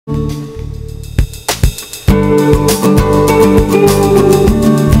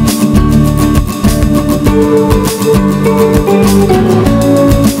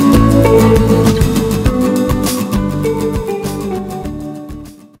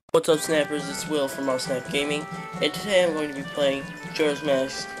What's up, Snappers? It's Will from Our Snap Gaming, and today I'm going to be playing Majora's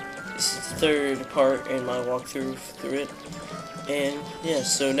Mask. This is the third part in my walkthrough through it. And yeah,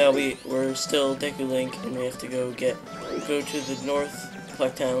 so now we're still Deku Link, and we have to go to the North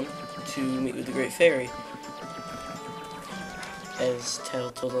Clock Town to meet with the Great Fairy, as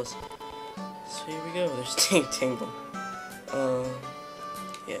Tattle told us. So here we go. There's Tingle.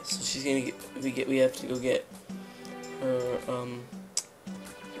 Yeah. So she's gonna we have to go get her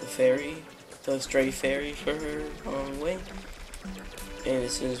the fairy, the stray fairy for her way. And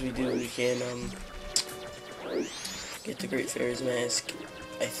as soon as we do, we can get the Great Fairy's mask,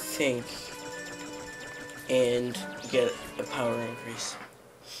 I think, and get a power increase.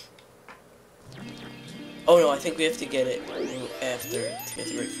 Oh no, I think we have to get it after to get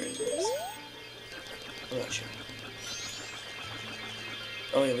the Great Fairy's mask. I'm not sure.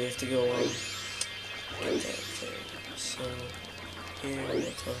 Oh yeah, we have to go get that fairy. So here, they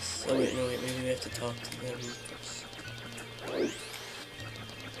tell us. Oh wait, no wait, maybe we have to talk to them first.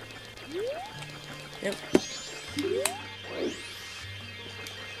 Yep.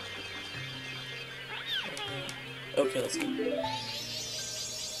 Okay, let's go.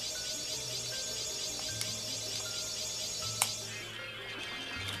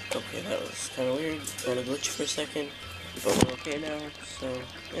 Okay, that was kind of weird. Kind of glitched for a second, but we're okay now. So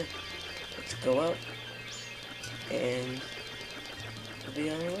yeah, let's go out, and we'll be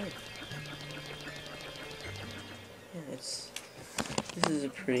on our way. Yeah, this is a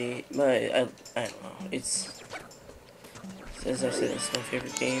pretty I don't know. It's as I said, it's my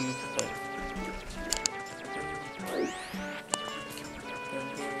favorite game, but.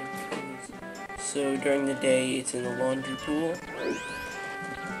 So during the day, it's in the laundry pool, which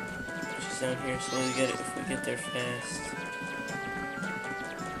is down here. So we get it if we get there fast.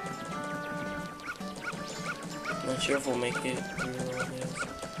 Not sure if we'll make it through all this.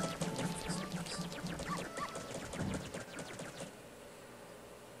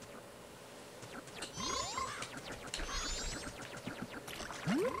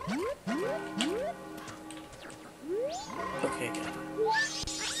 Okay, good.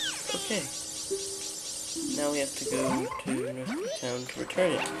 Okay. Now we have to go to North Town to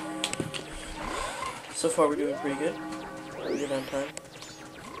return it. So far we're doing pretty good. We're good on time.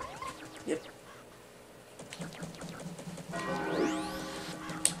 Yep.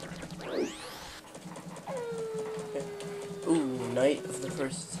 Okay. Ooh, night of the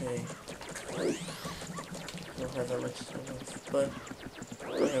first day. Don't have that much time left, but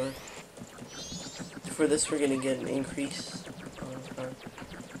whatever. For this we're gonna get an increase on time.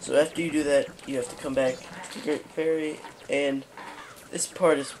 So after you do that, you have to come back to the Great Fairy, and this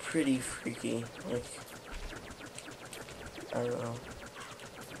part is pretty freaky. Like, I don't know.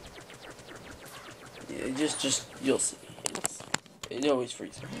 Yeah, just you'll see. It always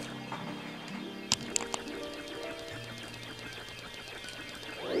freaks me.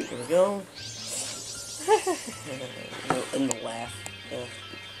 Here we go. And the laugh.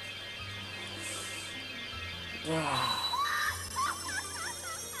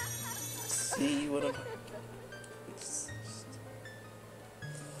 See what I'm.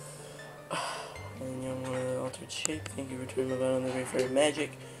 And young one of the altered shape. Thank you for turning about on the Great Fairy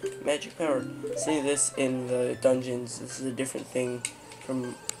magic power. See this in the dungeons. This is a different thing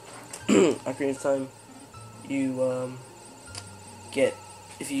from Ocarina of Time. You get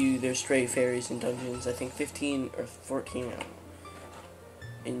there's stray fairies in dungeons. I think 15 or 14 now,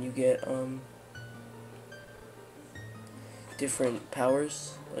 and you get different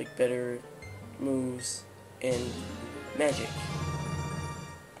powers, like better moves and magic.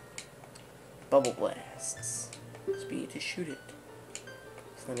 Bubble blasts. Speed to shoot it.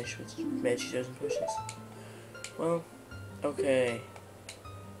 Punish with magic dozen pushes. Well, okay.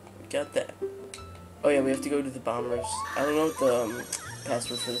 We got that. Oh yeah, we have to go to the bombers. I don't know what the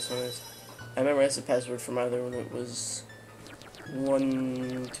password for this one is. I memorized the password for my other one. It was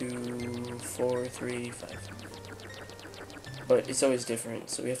 1, 2, 4, 3, 5. But it's always different,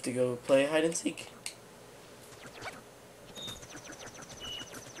 so we have to go play hide and seek.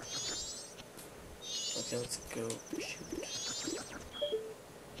 Okay, let's go shoot.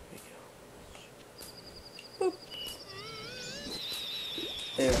 There we go. Boop.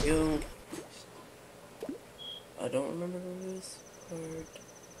 There we go. I don't remember this part.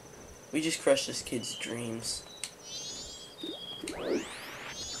 We just crushed this kid's dreams.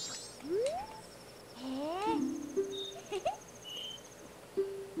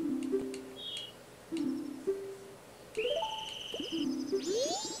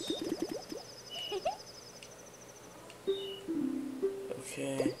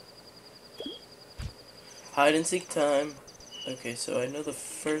 Okay. Hide and seek time. Okay, so I know the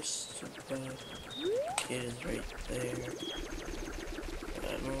first kid is right there.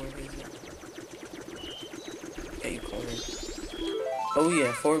 I don't know where is it. Okay, you cornered. Oh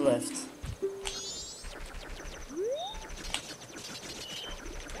yeah, 4 left.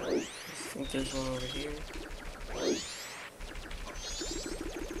 I think there's one over here.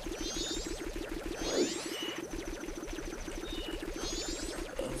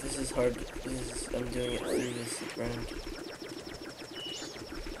 Oh, this is hard. I'm doing it through this ground.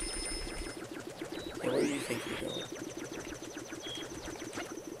 Yeah, where do you think you're going?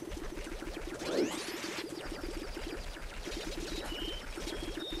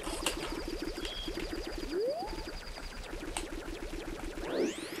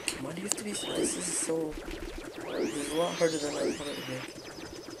 Why do you have to be so... This is so... This is a lot harder than I thought it would be.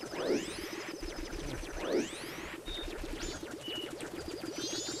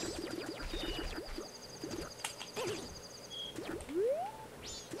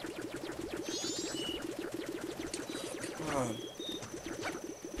 Come on.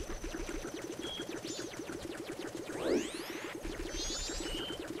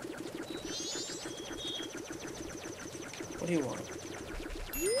 What do you want?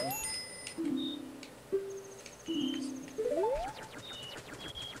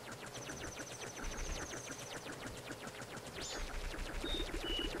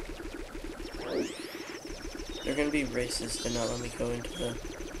 They're gonna be racist and not let me go into the...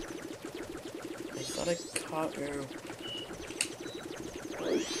 I thought I caught her.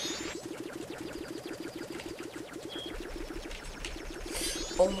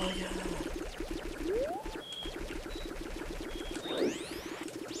 Oh my god.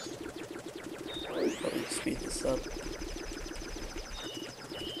 Let me speed this up.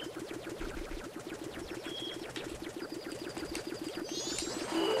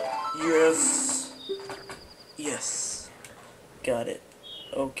 Yes! Yes. Got it.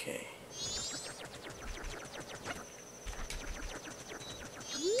 Okay.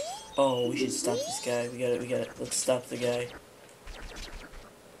 Oh, we should stop this guy. We got it. Let's stop the guy.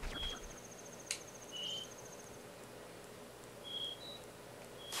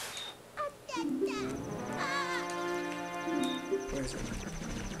 Where is it?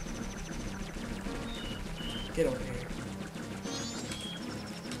 Get over here.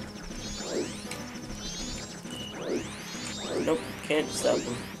 Nope, can't stop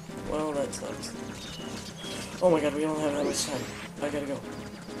him. Well, that sucks. Oh my god, we don't have that much time. I gotta go.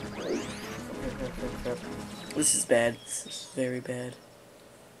 Crap. This is bad. This is very bad.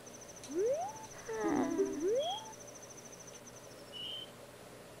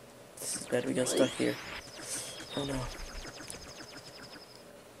 This is bad. We got stuck here. Oh no.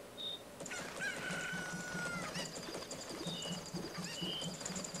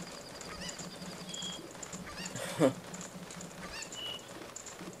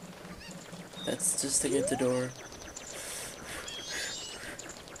 That's just to get the door.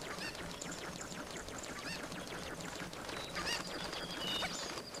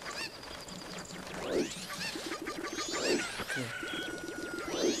 Okay.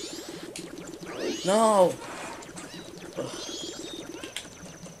 No! Ugh.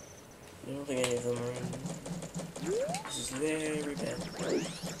 I don't think any of them are in. This is very bad.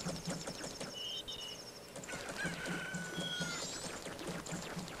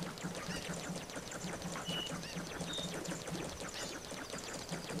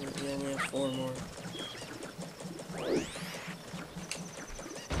 We only have 4 more.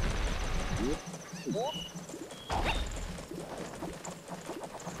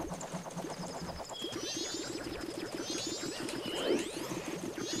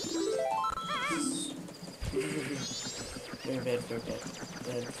 Very bad.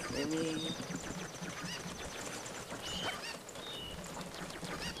 Bad for me.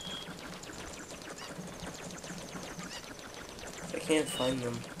 I can't find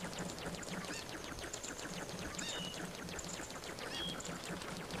them.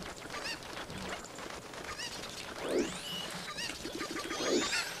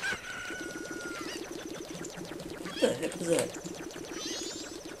 What the heck is that?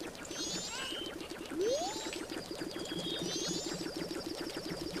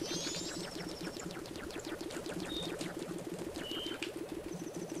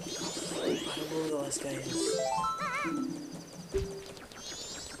 I don't know where the last guy is.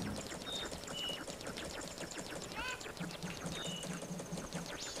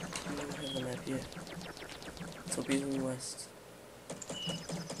 I don't have the map yet. So be in the west.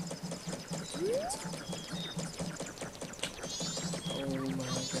 Oh my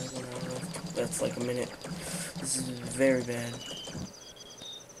god, 1 hour left. That's like a minute. This is very bad.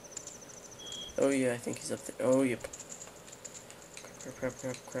 Oh yeah, I think he's up there. Oh yep. Crap, crap,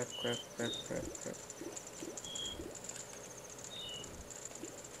 crap, crap, crap, crap, crap.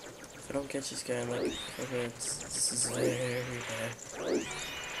 If I don't catch this guy in like 5 minutes, this is very bad.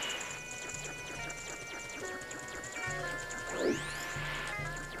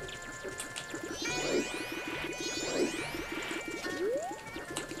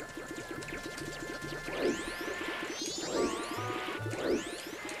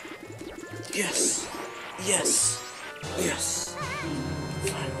 Yes! Yes! Yes!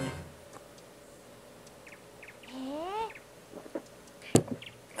 Finally.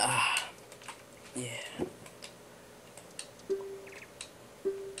 Ah. Yeah.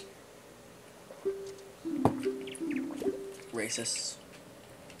 Racists.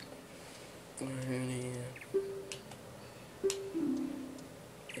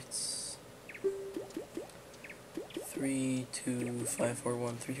 It's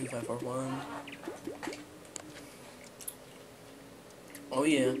 32541. 32541. Oh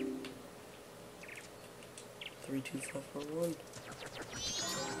yeah. 32541.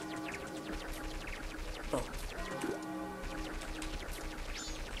 Oh.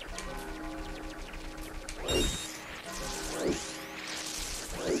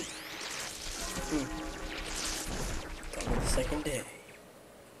 Got me the second day.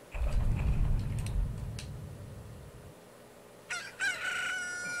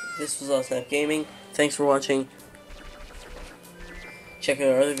 This was Awesome Gaming. Thanks for watching. Check out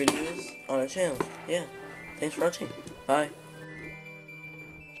our other videos on our channel. Yeah. Thanks for watching. Bye.